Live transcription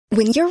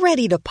When you're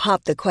ready to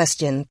pop the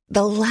question,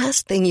 the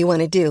last thing you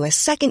want to do is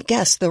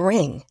second-guess the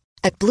ring.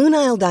 At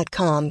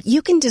BlueNile.com,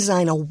 you can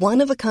design a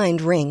one-of-a-kind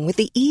ring with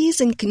the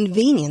ease and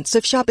convenience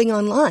of shopping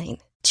online.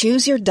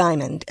 Choose your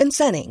diamond and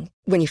setting.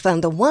 When you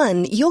find the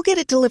one, you'll get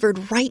it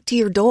delivered right to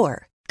your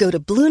door. Go to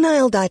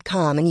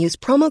BlueNile.com and use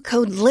promo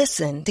code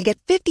LISTEN to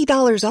get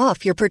 $50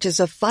 off your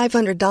purchase of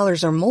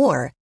 $500 or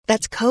more.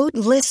 That's code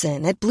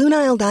LISTEN at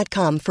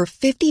BlueNile.com for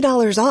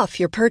 $50 off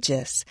your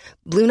purchase.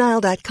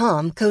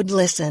 BlueNile.com, code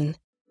LISTEN.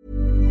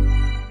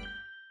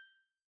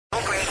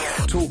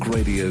 Talk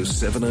Radio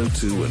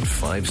 702 and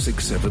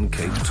 567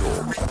 Cape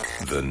Talk.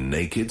 The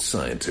Naked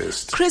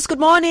Scientist. Chris,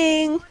 good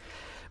morning.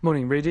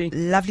 Morning, Rudy.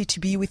 Lovely to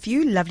be with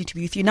you.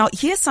 Now,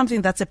 here's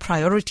something that's a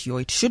priority, or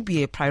it should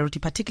be a priority,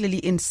 particularly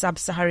in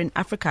sub-Saharan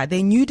Africa. Are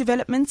there new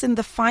developments in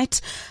the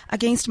fight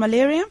against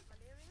malaria?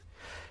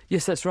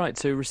 Yes, that's right.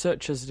 So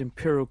researchers at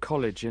Imperial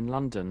College in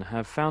London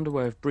have found a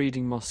way of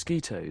breeding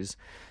mosquitoes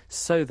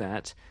so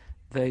that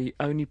they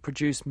only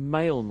produce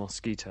male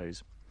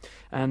mosquitoes.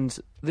 And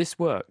this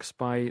works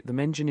by them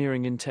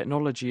engineering in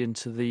technology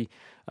into the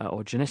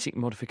or genetic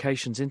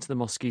modifications into the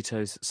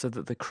mosquitoes so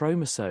that the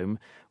chromosome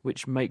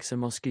which makes a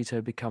mosquito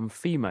become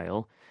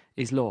female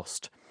is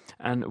lost.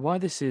 And why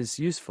this is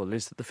useful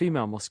is that the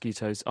female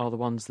mosquitoes are the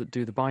ones that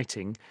do the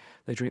biting.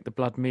 They drink the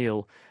blood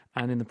meal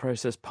and in the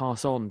process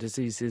pass on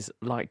diseases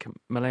like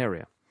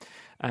malaria.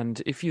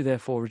 And if you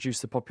therefore reduce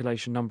the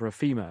population number of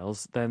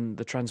females, then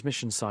the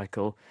transmission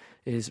cycle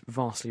is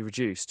vastly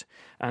reduced.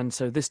 And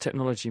so this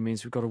technology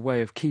means we've got a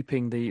way of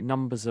keeping the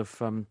numbers of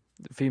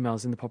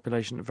females in the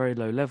population at very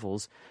low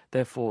levels.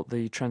 Therefore,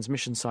 the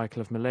transmission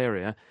cycle of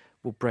malaria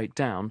will break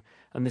down.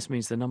 And this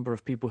means the number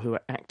of people who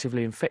are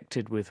actively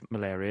infected with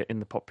malaria in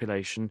the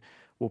population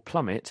will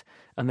plummet.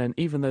 And then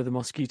even though the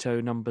mosquito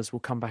numbers will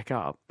come back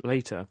up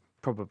later,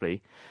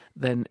 probably,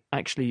 then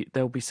actually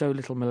there'll be so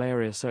little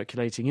malaria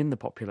circulating in the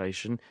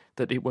population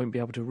that it won't be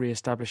able to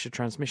re-establish a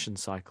transmission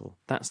cycle.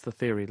 That's the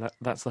theory,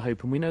 that's the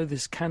hope. And we know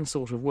this can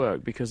sort of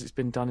work because it's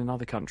been done in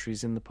other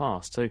countries in the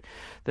past. So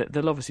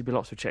there'll obviously be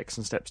lots of checks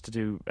and steps to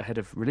do ahead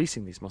of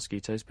releasing these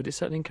mosquitoes, but it's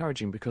certainly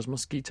encouraging because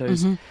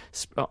mosquitoes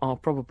are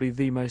probably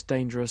the most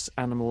dangerous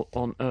animal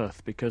on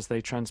Earth because they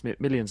transmit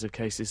millions of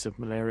cases of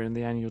malaria and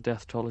the annual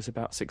death toll is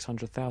about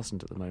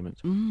 600,000 at the moment.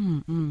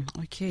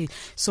 Okay,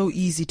 so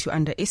easy to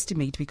underestimate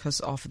because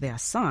of their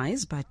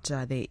size, but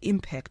their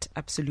impact,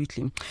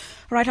 absolutely.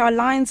 Right, our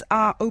lines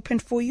are open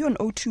for you on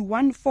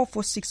 021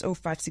 446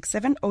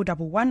 0567,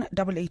 011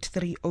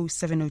 883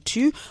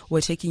 0702.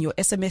 We're taking your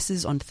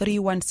SMSs on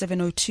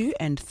 31702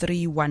 and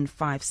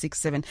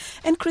 31567.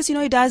 And Chris, you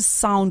know, it does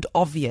sound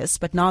obvious,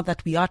 but now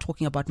that we are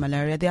talking about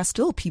malaria, there are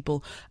still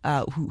people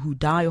who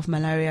die of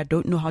malaria,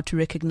 don't know how to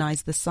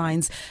recognize the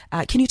signs.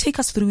 Can you take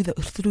us through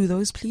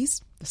those,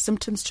 please? The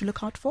symptoms to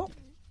look out for?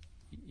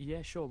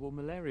 Yeah, sure. Well,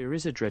 malaria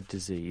is a dread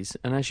disease,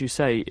 and as you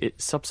say,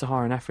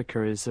 sub-Saharan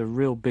Africa is a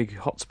real big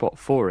hotspot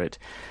for it.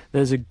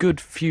 There's a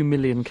good few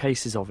million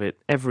cases of it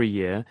every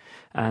year,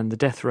 and the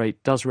death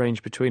rate does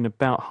range between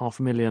about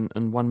 500,000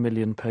 and 1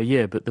 million per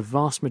year, but the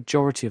vast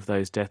majority of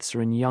those deaths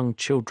are in young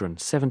children.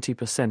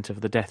 70% of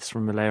the deaths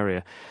from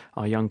malaria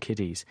are young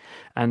kiddies.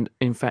 And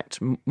in fact,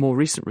 more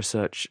recent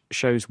research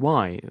shows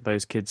why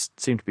those kids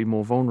seem to be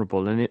more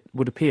vulnerable, and it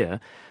would appear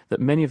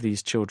that many of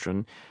these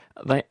children,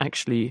 they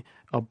actually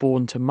are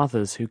born to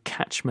mothers who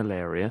catch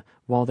malaria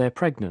while they're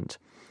pregnant.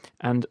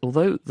 And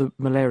although the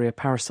malaria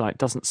parasite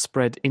doesn't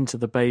spread into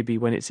the baby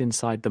when it's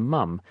inside the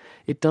mum,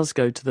 it does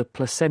go to the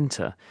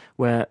placenta,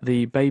 where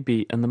the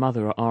baby and the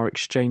mother are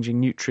exchanging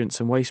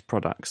nutrients and waste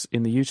products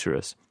in the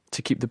uterus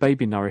to keep the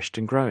baby nourished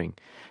and growing.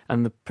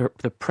 And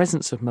the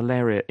presence of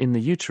malaria in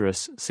the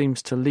uterus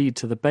seems to lead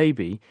to the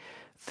baby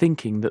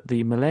thinking that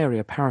the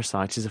malaria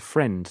parasite is a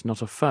friend,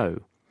 not a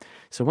foe.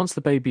 So once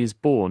the baby is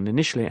born,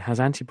 initially it has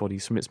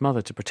antibodies from its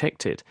mother to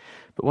protect it.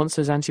 But once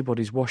those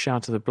antibodies wash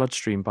out of the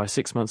bloodstream by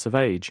 6 months of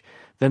age,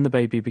 then the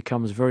baby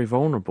becomes very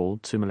vulnerable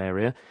to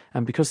malaria.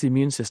 And because the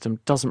immune system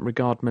doesn't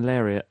regard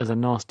malaria as a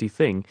nasty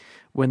thing,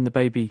 when the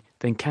baby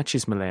then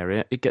catches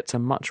malaria, it gets a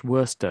much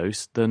worse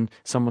dose than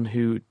someone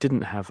who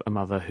didn't have a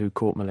mother who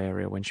caught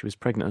malaria when she was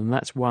pregnant. And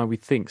that's why we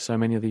think so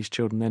many of these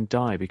children then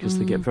die, because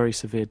they get very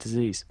severe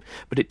disease.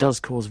 But it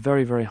does cause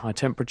very, very high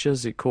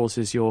temperatures. It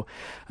causes your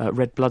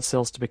red blood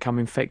cells to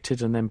become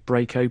infected and then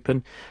break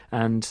open,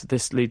 and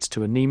this leads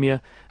to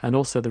anemia. And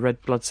also the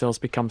red blood cells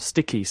become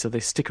sticky, so they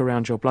stick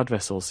around your blood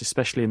vessels,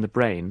 especially in the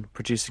brain,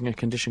 producing a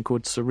condition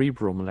called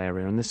cerebral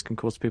malaria, and this can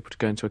cause people to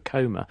go into a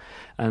coma,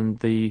 and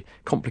the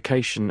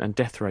complication and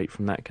death rate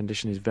from that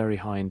condition is very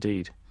high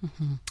indeed.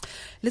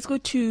 Let's go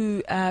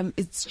to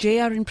it's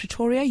JR in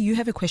Pretoria. You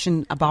have a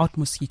question about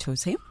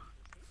mosquitoes, hey?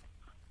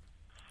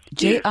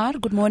 Yes. JR,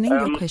 good morning.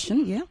 Your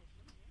question, yeah?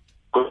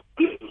 Good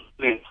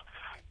evening.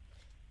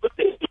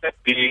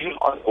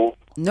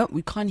 No,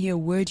 we can't hear a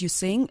word you're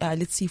saying.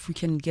 Let's see if we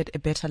can get a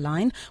better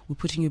line. We're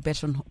putting you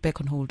back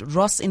on hold.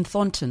 Ross in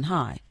Thornton,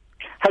 hi.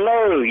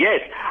 Hello,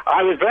 yes.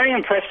 I was very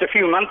impressed a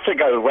few months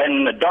ago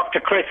when Dr.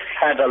 Chris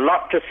had a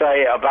lot to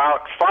say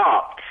about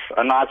farts,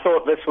 and I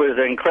thought this was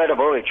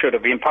incredible. It should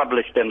have been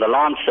published in The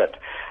Lancet.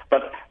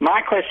 But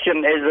my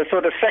question is a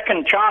sort of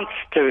second chance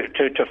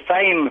to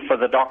fame for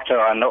the doctor,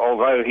 and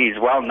although he's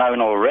well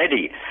known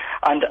already.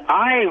 And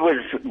I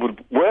was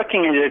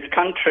working in his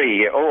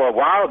country a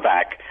while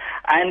back,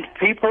 and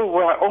people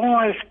were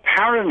almost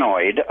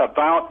paranoid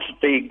about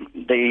the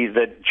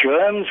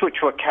germs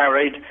which were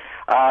carried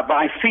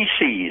by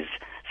feces.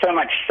 So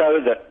much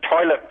so that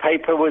toilet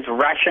paper was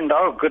rationed.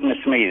 Oh,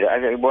 goodness me,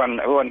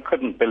 one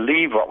couldn't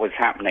believe what was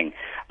happening.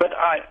 But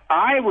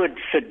I would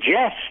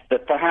suggest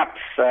that perhaps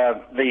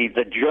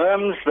the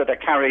germs that are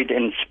carried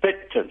in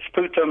spit and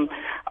sputum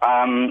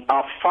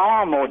are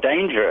far more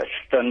dangerous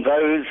than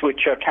those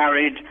which are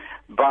carried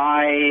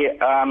by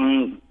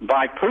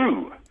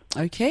poo.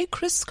 Okay,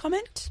 Chris,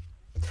 comment?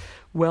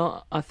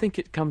 Well, I think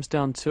it comes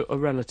down to a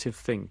relative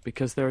thing,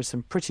 because there are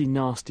some pretty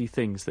nasty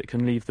things that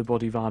can leave the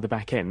body via the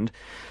back end.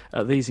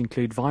 These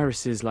include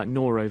viruses like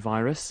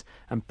norovirus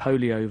and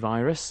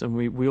poliovirus, and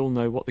we all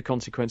know what the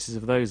consequences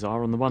of those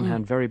are. On the one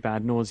hand, very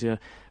bad nausea,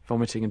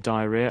 vomiting and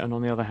diarrhea, and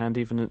on the other hand,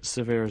 even as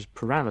severe as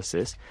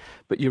paralysis.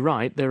 But you're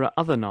right, there are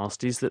other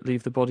nasties that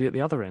leave the body at the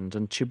other end,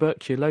 and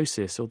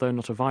tuberculosis, although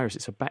not a virus,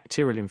 it's a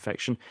bacterial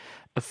infection,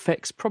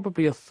 affects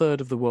probably a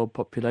third of the world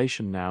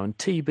population now, and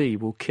TB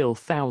will kill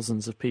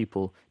thousands of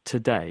people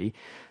today.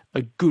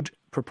 A good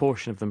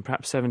proportion of them,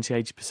 perhaps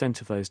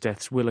 70-80% of those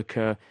deaths, will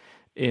occur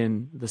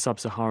in the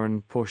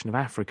sub-Saharan portion of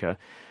Africa.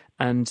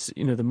 And,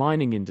 you know, the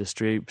mining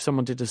industry,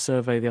 someone did a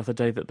survey the other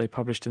day that they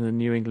published in the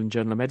New England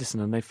Journal of Medicine,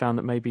 and they found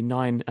that maybe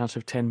 9 out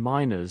of 10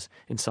 miners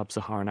in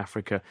sub-Saharan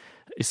Africa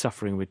is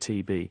suffering with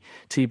TB.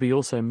 TB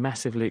also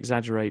massively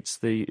exaggerates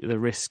the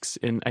risks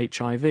in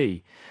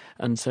HIV.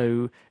 And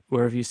so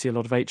wherever you see a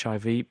lot of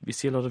HIV, you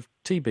see a lot of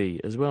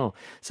TB as well.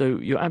 So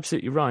you're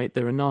absolutely right.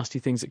 There are nasty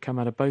things that come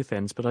out of both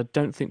ends, but I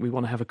don't think we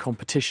want to have a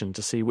competition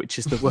to see which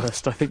is the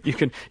worst. I think you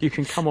can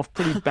come off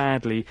pretty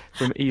badly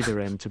from either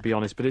end, to be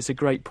honest. But it's a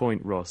great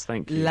point, Ross.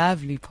 Thank you.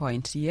 Lovely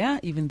point, yeah,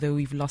 even though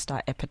we've lost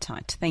our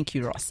appetite. Thank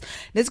you, Ross.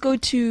 Let's go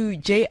to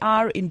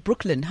JR in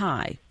Brooklyn.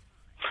 Hi.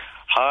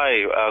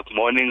 Hi,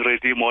 morning,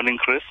 Reddy, morning,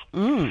 Chris.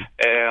 With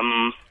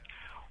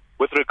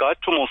regard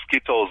to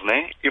mosquitoes,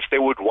 if they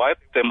would wipe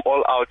them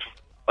all out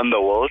on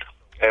the world,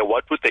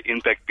 what would the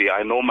impact be?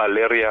 I know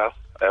malaria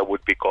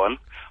would be gone,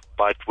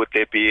 but would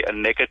there be a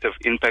negative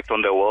impact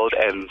on the world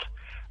and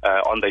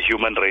on the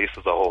human race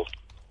as a whole?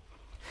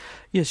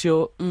 Yes,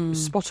 you're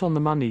spot on the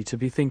money to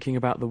be thinking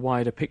about the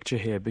wider picture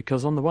here,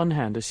 because on the one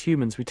hand, as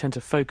humans, we tend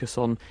to focus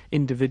on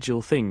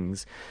individual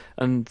things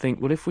and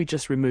think, well, if we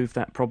just remove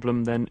that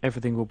problem, then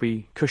everything will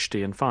be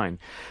cushy and fine.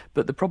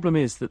 But the problem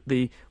is that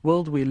the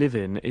world we live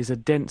in is a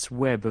dense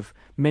web of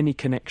many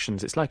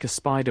connections. It's like a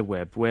spider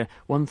web where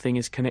one thing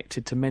is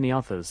connected to many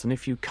others. And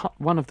if you cut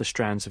one of the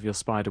strands of your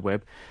spider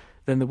web,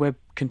 then the web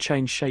can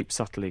change shape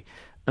subtly.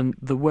 And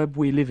the web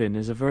we live in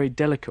is a very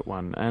delicate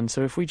one. And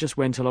so if we just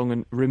went along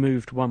and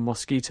removed one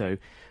mosquito,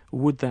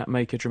 would that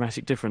make a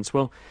dramatic difference?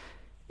 Well,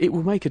 it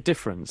will make a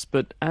difference,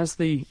 but as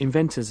the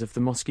inventors of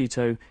the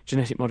mosquito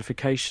genetic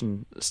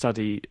modification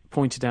study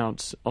pointed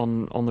out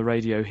on the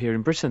radio here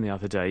in Britain the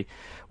other day,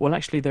 well,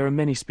 actually there are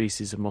many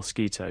species of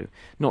mosquito,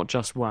 not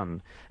just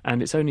one,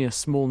 and it's only a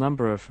small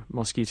number of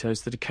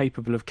mosquitoes that are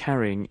capable of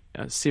carrying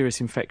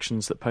serious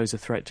infections that pose a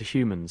threat to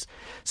humans.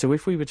 So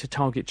if we were to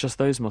target just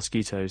those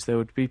mosquitoes, there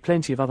would be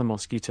plenty of other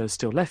mosquitoes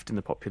still left in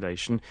the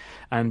population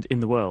and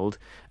in the world,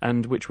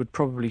 and which would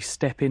probably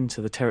step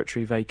into the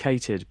territory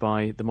vacated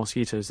by the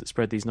mosquitoes that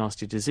spread these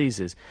nasty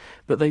diseases.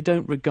 But they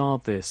don't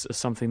regard this as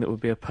something that would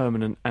be a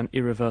permanent and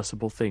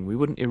irreversible thing. We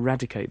wouldn't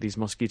eradicate these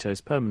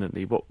mosquitoes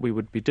permanently. What we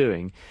would be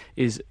doing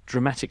is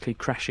dramatically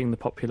crashing the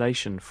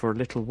population for a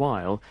little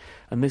while,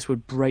 and this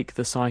would break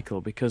the cycle,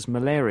 because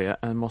malaria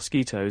and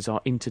mosquitoes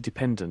are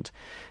interdependent.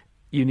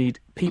 You need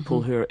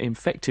people who are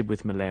infected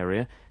with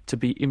malaria to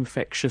be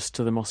infectious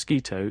to the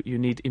mosquito. You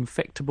need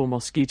infectable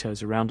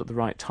mosquitoes around at the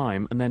right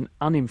time, and then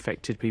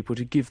uninfected people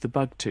to give the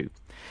bug to.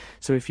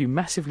 So if you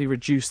massively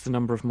reduce the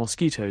number of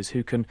mosquitoes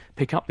who can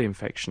pick up the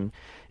infection,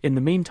 in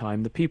the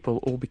meantime, the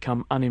people all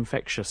become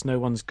uninfectious. No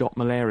one's got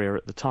malaria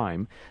at the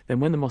time. Then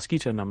when the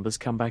mosquito numbers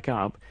come back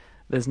up,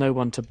 there's no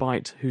one to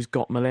bite who's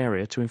got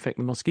malaria to infect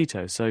the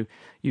mosquito. So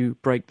you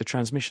break the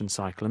transmission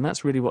cycle. And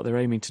that's really what they're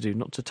aiming to do,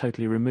 not to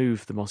totally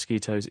remove the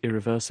mosquitoes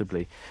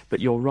irreversibly.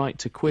 But you're right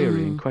to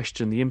query and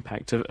question the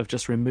impact of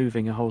just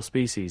removing a whole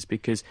species,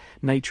 because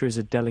nature is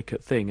a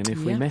delicate thing. And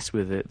if we mess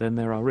with it, then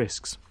there are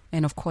risks.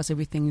 And of course,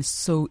 everything is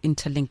so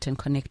interlinked and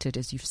connected,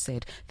 as you've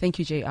said. Thank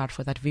you, JR,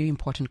 for that very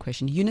important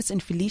question. Eunice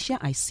and Felicia,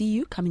 I see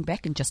you coming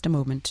back in just a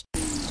moment.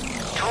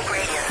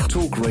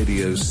 Talk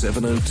Radio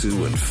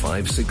 702 and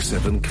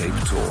 567 Cape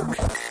Talk.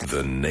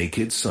 The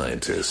Naked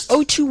Scientist.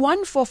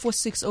 021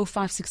 446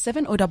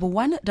 0567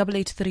 011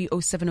 883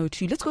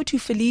 0702. Let's go to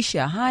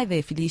Felicia. Hi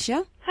there,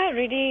 Felicia. Hi,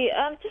 Rudy.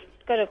 I've just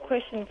got a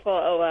question for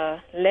our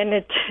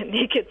learned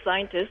naked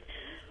scientist.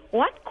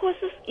 What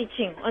causes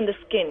itching on the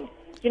skin?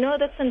 You know,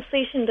 that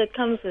sensation that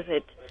comes with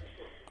it.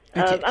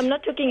 Okay. I'm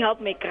not talking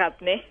help me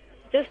crap, ne?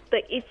 just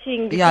the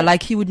itching. Yeah,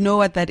 like he would know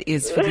what that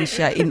is,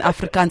 Felicia. In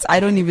Afrikaans, I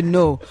don't even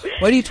know.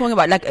 What are you talking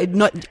about? Like,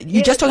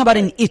 you're just talking about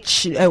an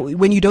itch.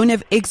 When you don't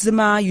have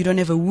eczema, you don't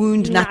have a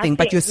wound, nothing,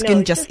 but your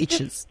skin just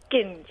itches.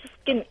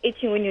 Skin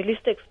itching when you're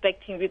least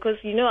expecting, because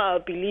I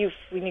believe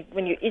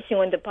when you're itching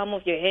on the palm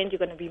of your hand, you're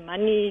going to be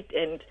moneyed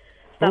and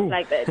stuff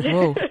like that.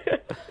 Whoa.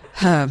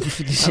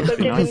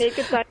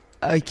 Felicia.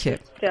 Okay.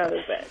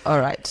 All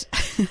right.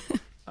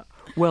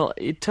 Well,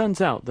 it turns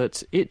out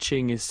that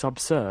itching is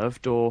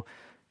subserved or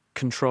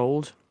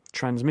controlled,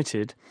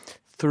 transmitted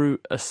through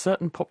a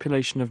certain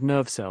population of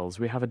nerve cells.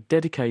 We have a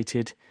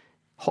dedicated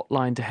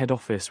hotline to head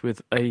office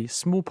with a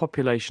small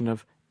population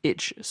of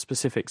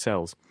itch-specific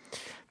cells.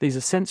 These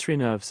are sensory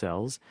nerve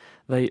cells.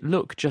 They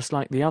look just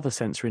like the other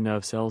sensory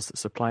nerve cells that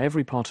supply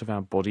every part of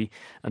our body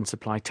and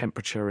supply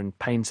temperature and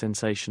pain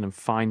sensation and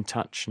fine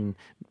touch and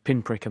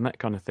pinprick and that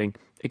kind of thing,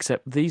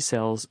 except these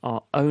cells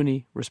are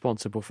only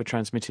responsible for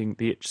transmitting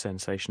the itch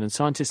sensation. And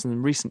scientists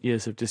in recent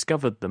years have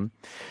discovered them,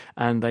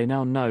 and they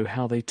now know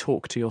how they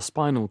talk to your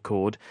spinal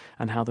cord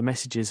and how the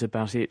messages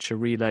about itch are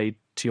relayed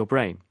to your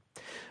brain.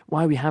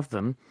 Why we have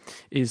them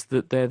is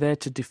that they're there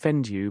to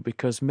defend you,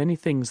 because many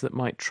things that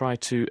might try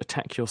to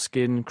attack your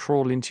skin,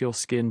 crawl into your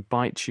skin,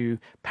 bite you,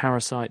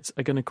 parasites,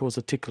 are going to cause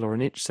a tickle or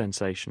an itch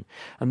sensation.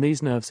 And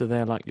these nerves are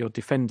there like your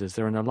defenders.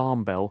 They're an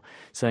alarm bell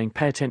saying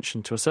pay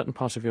attention to a certain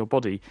part of your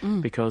body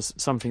because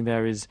something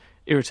there is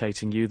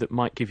irritating you that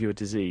might give you a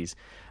disease.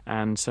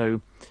 And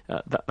so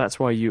that's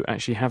why you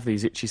actually have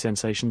these itchy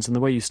sensations, and the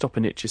way you stop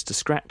an itch is to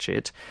scratch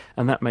it.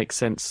 And that makes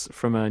sense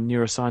from a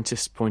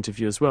neuroscientist's point of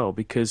view as well,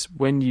 because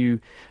when you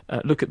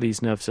look at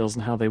these nerve cells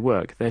and how they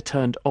work, they're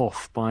turned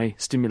off by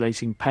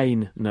stimulating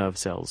pain nerve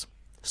cells.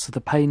 So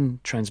the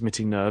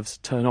pain-transmitting nerves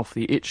turn off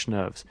the itch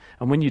nerves.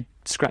 And when you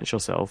scratch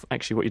yourself,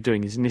 actually what you're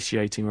doing is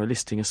initiating or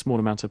eliciting a small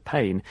amount of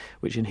pain,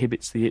 which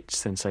inhibits the itch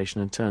sensation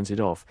and turns it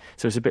off.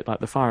 So it's a bit like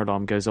the fire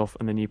alarm goes off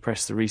and then you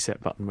press the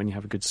reset button when you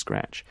have a good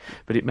scratch.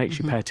 But it makes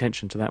you pay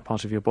attention to that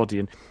part of your body,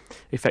 and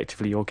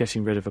effectively you're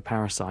getting rid of a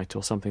parasite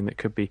or something that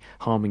could be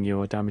harming you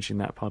or damaging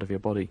that part of your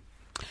body.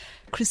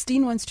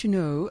 Christine wants to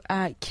know,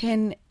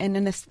 can an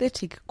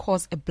anesthetic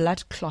cause a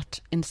blood clot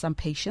in some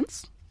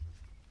patients?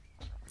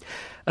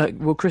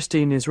 Well,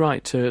 Christine is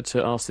right to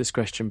ask this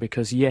question,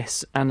 because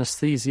yes,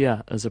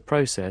 anaesthesia as a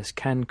process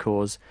can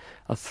cause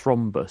a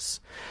thrombus.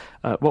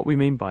 What we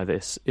mean by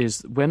this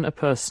is when a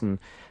person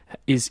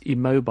is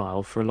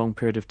immobile for a long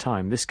period of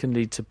time, this can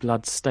lead to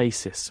blood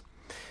stasis.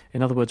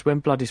 In other words, when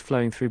blood is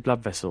flowing through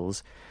blood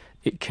vessels,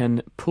 it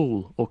can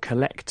pool or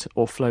collect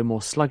or flow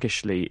more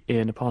sluggishly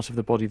in a part of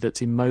the body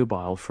that's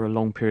immobile for a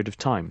long period of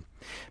time.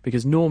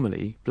 Because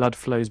normally blood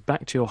flows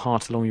back to your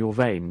heart along your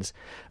veins,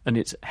 and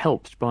it's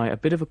helped by a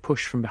bit of a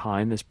push from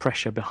behind. There's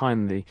pressure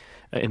behind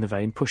in the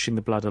vein pushing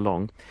the blood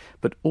along,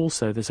 but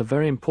also there's a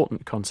very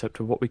important concept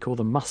of what we call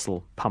the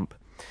muscle pump.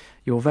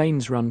 Your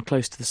veins run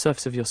close to the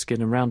surface of your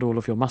skin and around all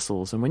of your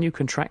muscles, and when you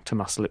contract a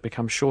muscle it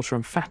becomes shorter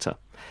and fatter,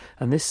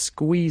 and this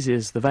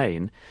squeezes the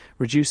vein,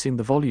 reducing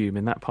the volume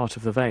in that part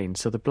of the vein,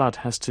 so the blood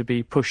has to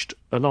be pushed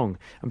along.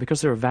 And because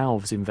there are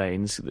valves in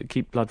veins that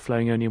keep blood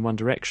flowing only in one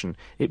direction,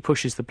 it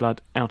pushes the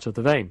blood out of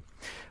the vein.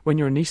 When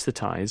you're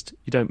anaesthetised,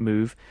 you don't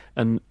move,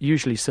 and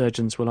usually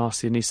surgeons will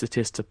ask the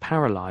anaesthetist to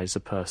paralyse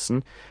a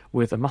person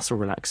with a muscle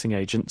relaxing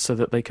agent so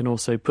that they can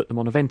also put them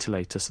on a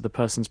ventilator so the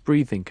person's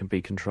breathing can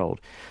be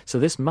controlled. So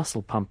this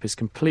muscle pump is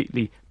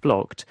completely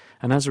blocked,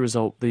 and as a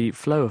result the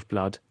flow of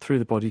blood through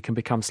the body can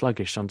become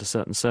sluggish under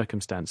certain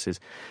circumstances.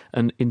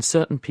 And in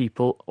certain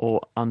people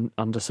or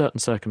under certain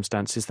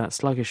circumstances, that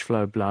sluggish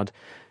flow of blood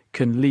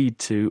can lead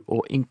to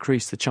or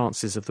increase the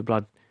chances of the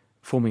blood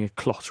forming a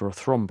clot or a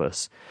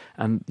thrombus.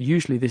 And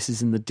usually this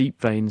is in the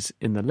deep veins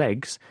in the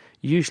legs.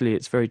 Usually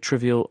it's very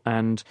trivial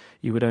and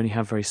you would only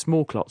have very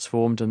small clots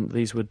formed, and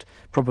these would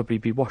probably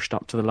be washed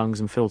up to the lungs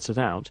and filtered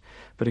out.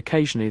 But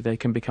occasionally they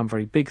can become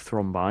very big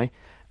thrombi,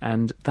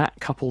 and that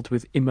coupled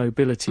with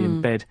immobility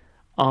in bed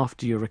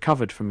after you're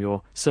recovered from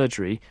your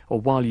surgery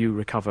or while you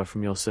recover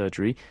from your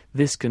surgery,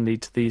 this can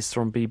lead to these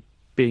thrombi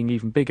being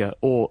even bigger,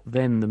 or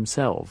then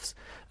themselves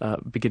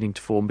beginning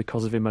to form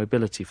because of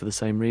immobility for the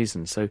same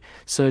reason. So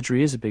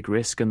surgery is a big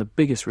risk, and the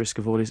biggest risk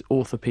of all is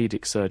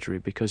orthopaedic surgery,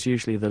 because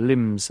usually the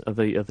limbs are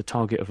the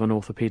target of an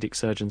orthopaedic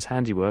surgeon's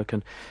handiwork,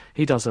 and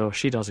he does or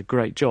she does a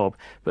great job,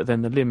 but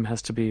then the limb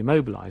has to be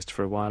immobilised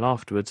for a while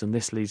afterwards, and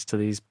this leads to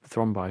these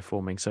thrombi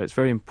forming. So it's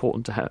very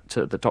important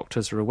the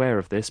doctors are aware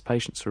of this,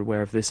 patients are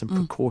aware of this, and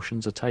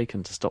precautions are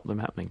taken to stop them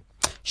happening.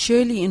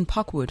 Shirley in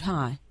Parkwood,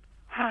 hi.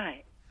 Hi.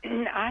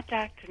 I'd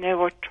like to know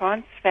what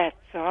trans fats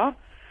are,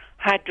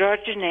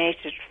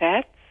 hydrogenated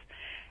fats,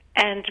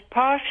 and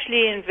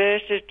partially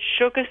inverted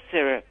sugar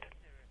syrup.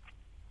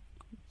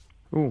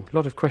 Oh, a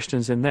lot of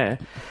questions in there.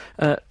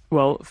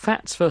 Well,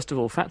 fats, first of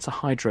all, fats are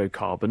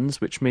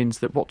hydrocarbons, which means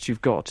that what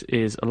you've got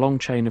is a long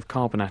chain of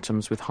carbon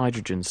atoms with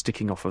hydrogen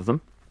sticking off of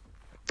them.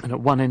 And at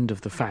one end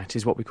of the fat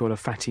is what we call a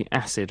fatty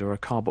acid or a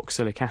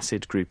carboxylic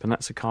acid group, and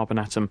that's a carbon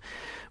atom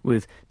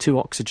with 2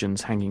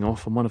 oxygens hanging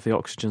off, and one of the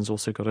oxygens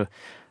also got a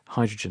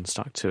hydrogen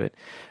stuck to it.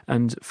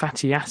 And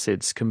fatty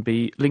acids can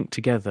be linked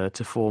together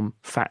to form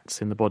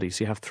fats in the body.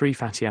 So you have 3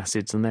 fatty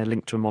acids, and they're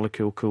linked to a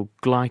molecule called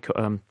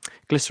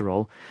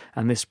glycerol,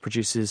 and this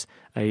produces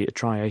a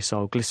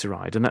triacyl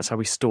glyceride, and that's how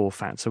we store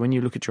fat. So when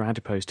you look at your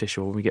adipose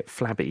tissue, when we get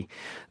flabby,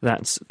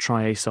 that's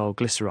triacyl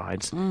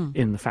glycerides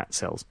in the fat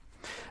cells.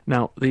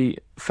 Now, the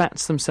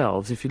fats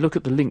themselves, if you look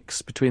at the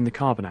links between the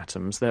carbon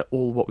atoms, they're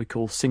all what we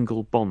call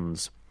single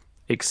bonds,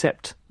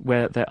 except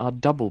where there are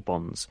double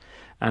bonds.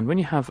 And when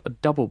you have a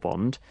double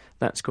bond,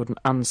 that's called an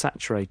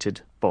unsaturated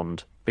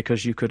bond,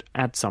 because you could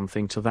add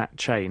something to that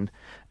chain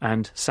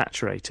and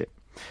saturate it.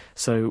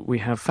 So we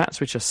have fats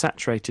which are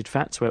saturated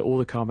fats, where all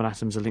the carbon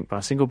atoms are linked by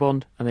a single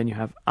bond, and then you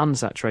have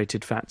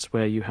unsaturated fats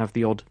where you have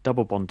the odd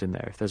double bond in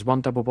there. If there's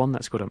one double bond,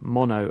 that's called a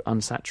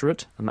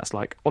monounsaturated, and that's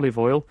like olive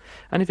oil.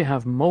 And if you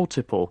have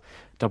multiple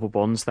double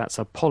bonds, that's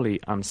a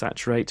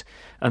polyunsaturated,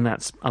 and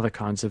that's other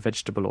kinds of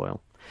vegetable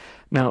oil.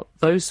 Now,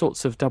 those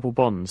sorts of double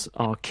bonds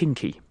are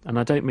kinky, and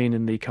I don't mean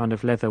in the kind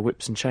of leather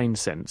whips and chains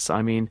sense.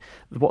 I mean,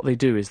 what they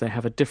do is they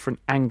have a different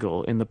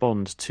angle in the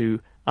bond to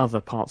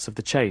other parts of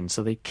the chain,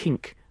 so they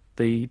kink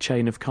the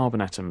chain of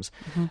carbon atoms.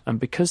 And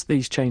because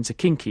these chains are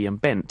kinky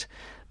and bent,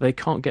 they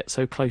can't get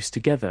so close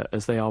together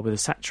as they are with a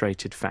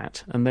saturated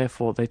fat, and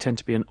therefore they tend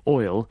to be an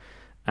oil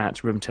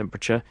at room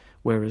temperature,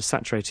 whereas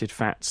saturated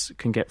fats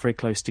can get very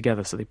close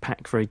together, so they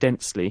pack very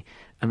densely,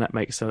 and that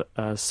makes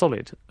a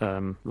solid,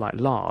 like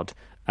lard,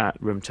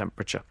 at room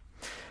temperature.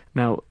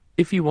 Now,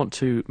 if you want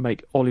to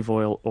make olive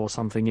oil or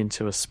something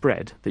into a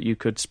spread that you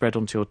could spread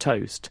onto your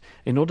toast,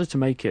 in order to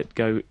make it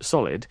go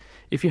solid,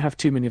 if you have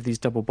too many of these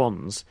double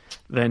bonds,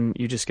 then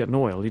you just get an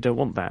oil. You don't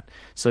want that.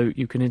 So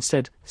you can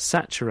instead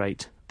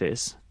saturate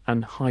this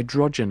and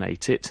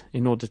hydrogenate it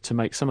in order to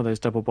make some of those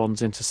double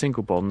bonds into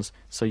single bonds,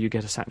 so you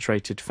get a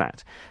saturated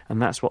fat.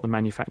 And that's what the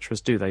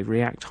manufacturers do. They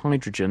react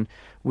hydrogen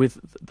with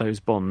those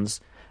bonds,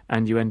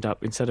 and you end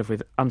up, instead of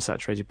with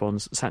unsaturated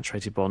bonds,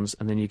 saturated bonds,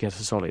 and then you get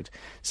a solid.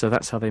 So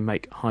that's how they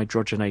make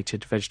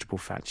hydrogenated vegetable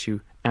fats.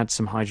 You add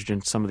some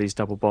hydrogen to some of these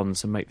double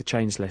bonds and make the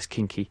chains less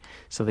kinky,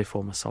 so they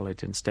form a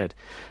solid instead.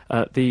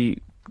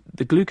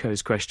 The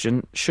glucose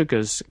question,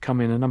 sugars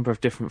come in a number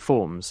of different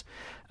forms,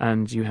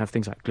 and you have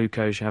things like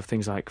glucose, you have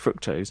things like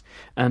fructose,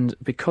 and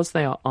because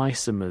they are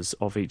isomers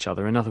of each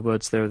other, in other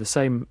words, there are the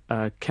same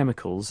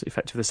chemicals,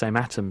 effectively the same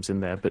atoms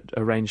in there, but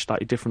arranged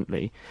slightly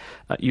differently,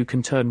 you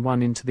can turn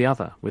one into the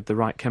other with the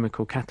right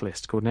chemical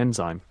catalyst called an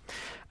enzyme.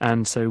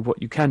 And so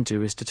what you can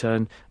do is to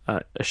turn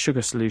a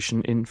sugar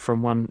solution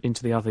from one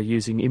into the other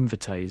using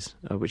invertase,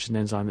 which is an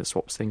enzyme that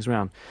swaps things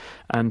around.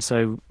 And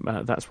so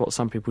that's what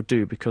some people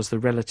do, because the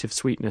relative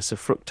sweetness of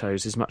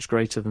fructose is much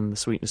greater than the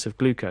sweetness of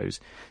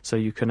glucose. So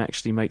you can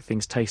actually make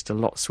things taste a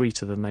lot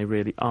sweeter than they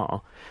really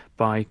are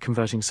by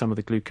converting some of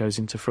the glucose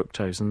into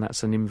fructose, and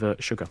that's an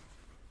invert sugar.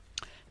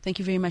 Thank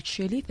you very much,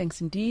 Shirley.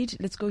 Thanks indeed.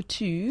 Let's go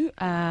to,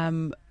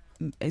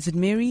 is it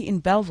Mary in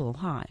Belleville?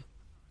 Hi.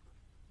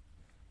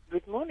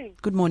 Good morning.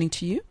 Good morning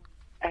to you.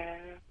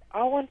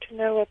 I want to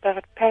know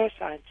about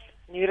parasites,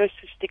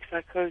 neurocystic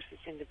psychosis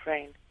in the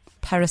brain.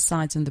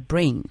 Parasites in the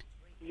brain?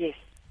 Yes.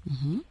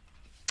 Mm-hmm.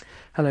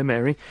 Hello,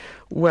 Mary.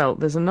 Well,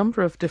 there's a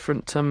number of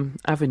different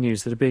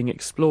avenues that are being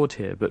explored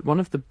here, but one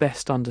of the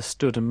best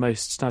understood and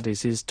most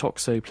studied is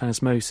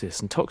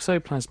toxoplasmosis. And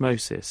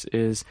toxoplasmosis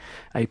is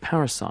a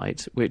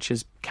parasite which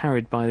is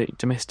carried by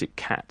domestic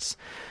cats.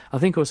 I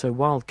think also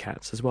wild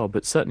cats as well,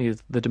 but certainly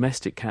the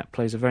domestic cat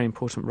plays a very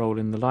important role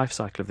in the life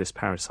cycle of this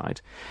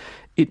parasite.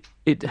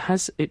 It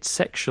has its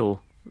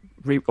sexual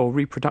or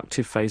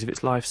reproductive phase of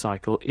its life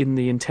cycle in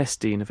the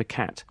intestine of a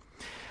cat.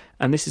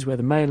 And this is where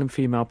the male and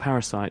female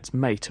parasites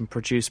mate and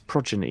produce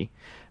progeny.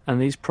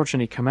 And these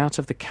progeny come out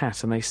of the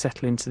cat and they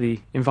settle into the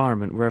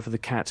environment wherever the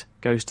cat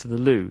goes to the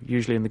loo,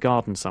 usually in the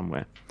garden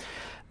somewhere.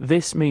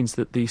 This means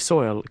that the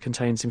soil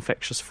contains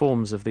infectious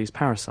forms of these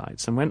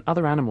parasites. And when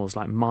other animals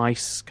like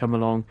mice come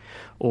along,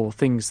 or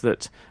things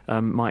that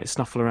might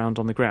snuffle around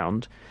on the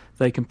ground,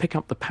 they can pick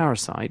up the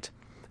parasite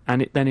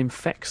and it then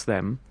infects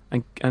them,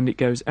 and it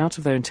goes out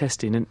of their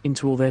intestine and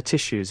into all their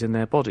tissues in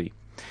their body.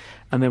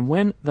 And then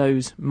when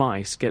those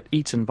mice get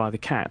eaten by the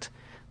cat,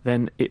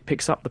 then it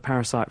picks up the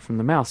parasite from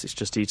the mouse it's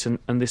just eaten,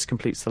 and this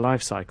completes the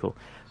life cycle.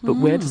 But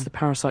where does the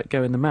parasite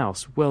go in the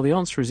mouse? Well, the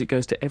answer is it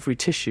goes to every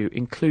tissue,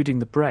 including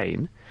the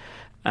brain.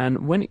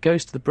 And when it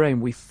goes to the brain,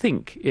 we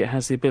think it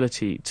has the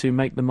ability to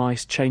make the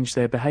mice change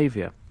their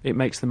behaviour. It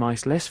makes the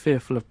mice less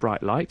fearful of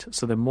bright light,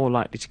 so they're more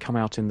likely to come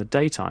out in the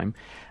daytime,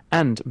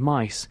 and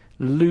mice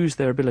lose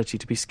their ability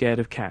to be scared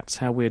of cats.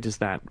 How weird is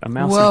that? A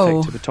mouse Whoa.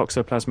 infected with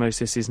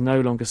toxoplasmosis is no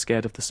longer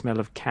scared of the smell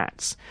of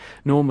cats.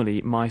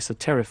 Normally, mice are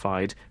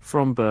terrified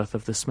from birth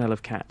of the smell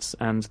of cats,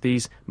 and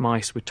these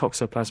mice with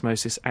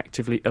toxoplasmosis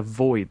actively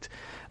avoid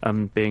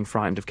being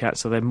frightened of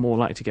cats, so they're more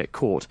likely to get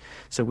caught.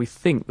 So we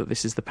think that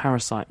this is the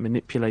parasite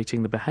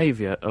manipulating the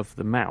behaviour of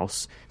the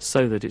mouse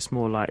so that it's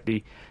more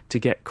likely to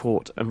get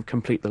caught and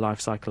complete the life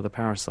cycle of the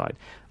parasite.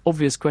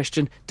 Obvious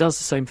question, does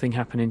the same thing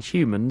happen in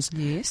humans?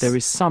 Yes. There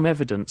is some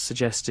evidence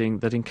suggesting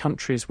that in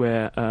countries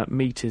where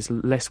meat is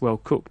less well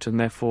cooked and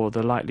therefore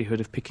the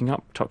likelihood of picking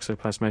up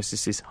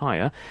toxoplasmosis is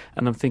higher,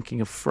 and I'm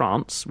thinking of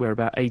France, where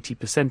about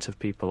 80% of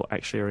people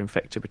actually are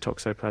infected with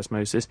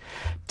toxoplasmosis.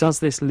 Does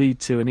this lead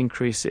to an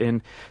increase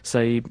in,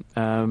 say,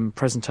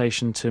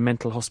 presentation to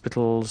mental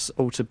hospitals,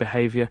 altered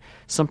behaviour?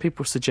 Some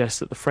people suggest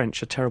that the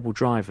French are terrible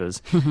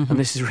drivers, and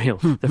this is real.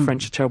 The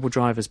French are terrible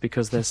drivers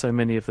because there's so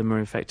many of them are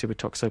infected with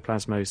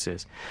toxoplasmosis.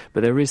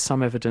 But there is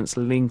some evidence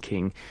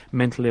linking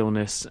mental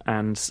illness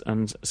and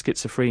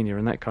schizophrenia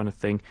and that kind of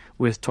thing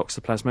with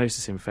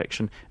toxoplasmosis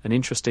infection. And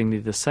interestingly,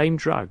 the same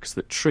drugs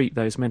that treat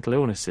those mental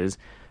illnesses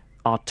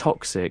are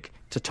toxic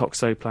to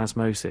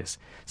toxoplasmosis.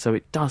 So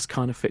it does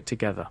kind of fit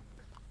together.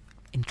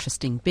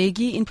 Interesting.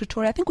 Biggie in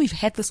Pretoria. I think we've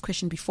had this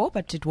question before,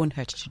 but it won't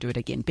hurt to do it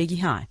again. Biggie,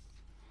 hi.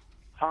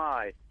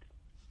 Hi.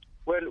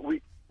 Well,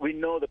 we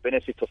know the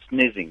benefit of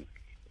sneezing,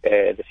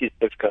 the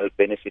physical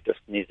benefit of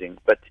sneezing,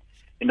 but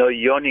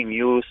yawning,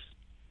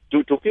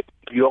 do people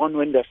yawn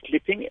when they're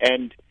sleeping?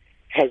 And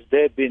has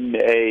there been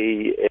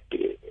a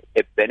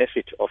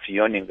benefit of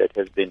yawning that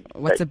has been...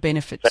 What's the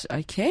benefit?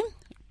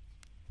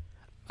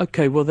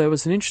 Okay, well, there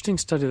was an interesting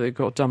study that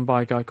got done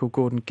by a guy called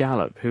Gordon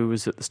Gallup, who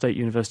was at the State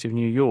University of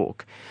New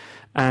York,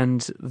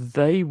 and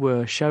they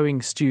were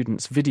showing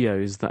students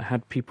videos that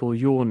had people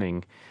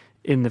yawning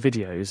in the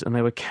videos, and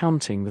they were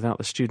counting without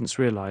the students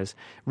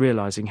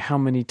realizing how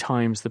many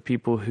times the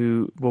people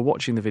who were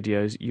watching the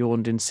videos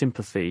yawned in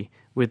sympathy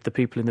with the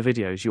people in the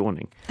videos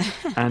yawning.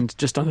 And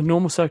just under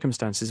normal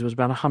circumstances, it was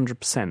about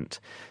 100%.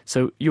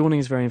 So yawning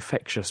is very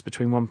infectious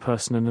between one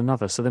person and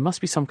another. So there must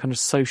be some kind of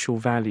social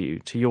value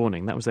to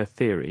yawning. That was their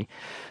theory.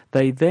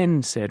 They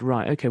then said,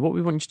 right, okay, what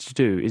we want you to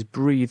do is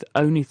breathe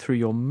only through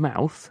your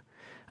mouth.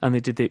 And they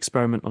did the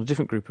experiment on a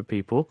different group of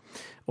people,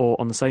 or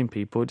on the same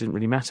people, it didn't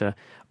really matter.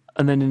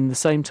 And then in the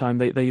same time,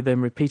 they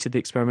then repeated the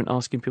experiment,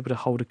 asking people to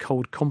hold a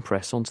cold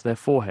compress onto their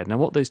forehead. Now,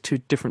 what those two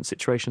different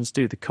situations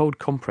do, the cold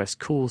compress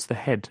cools the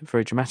head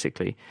very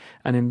dramatically.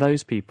 And in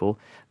those people,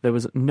 there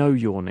was no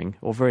yawning,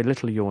 or very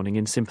little yawning,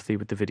 in sympathy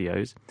with the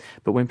videos.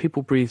 But when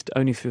people breathed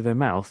only through their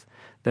mouth,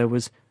 there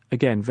was,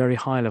 again, very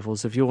high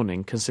levels of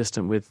yawning,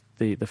 consistent with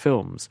the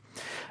films.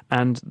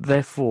 And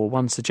therefore,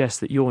 one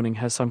suggests that yawning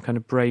has some kind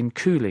of brain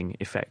cooling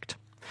effect.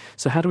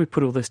 So how do we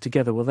put all this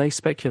together? Well, they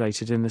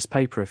speculated in this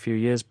paper a few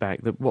years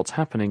back that what's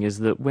happening is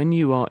that when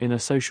you are in a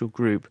social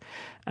group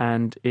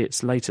and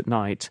it's late at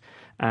night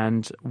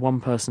and one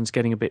person's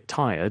getting a bit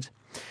tired,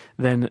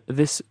 then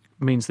this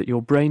means that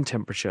your brain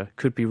temperature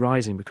could be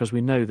rising, because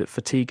we know that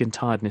fatigue and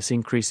tiredness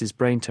increases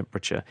brain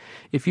temperature.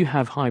 If you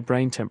have high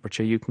brain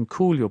temperature, you can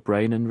cool your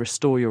brain and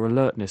restore your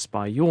alertness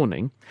by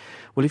yawning.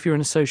 Well, if you're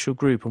in a social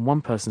group and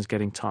one person's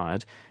getting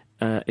tired,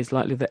 it's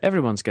likely that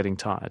everyone's getting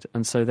tired.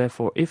 And so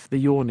therefore, if the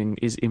yawning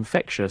is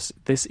infectious,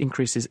 this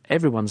increases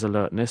everyone's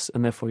alertness,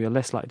 and therefore you're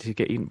less likely to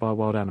get eaten by a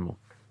wild animal.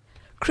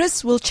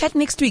 Chris, we'll chat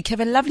next week. Have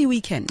a lovely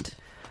weekend.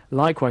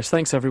 Likewise.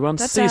 Thanks, everyone.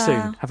 Ta-ta. See you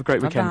soon. Have a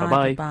great weekend.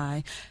 Bye-bye.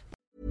 Bye-bye.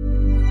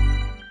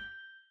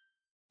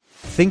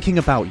 Thinking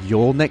about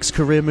your next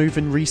career move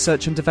in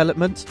research and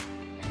development?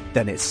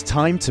 Then it's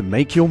time to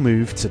make your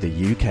move to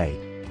the UK.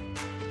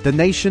 The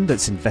nation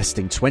that's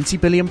investing £20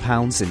 billion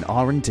in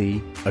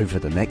R&D over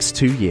the next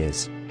 2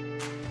 years.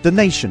 The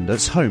nation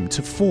that's home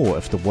to 4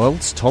 of the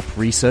world's top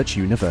research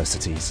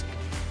universities.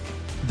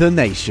 The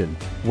nation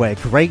where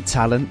great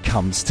talent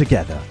comes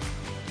together.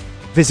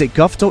 Visit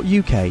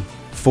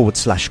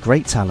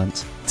gov.uk/great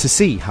talent to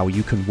see how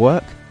you can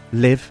work,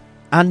 live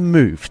and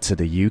move to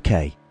the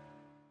UK.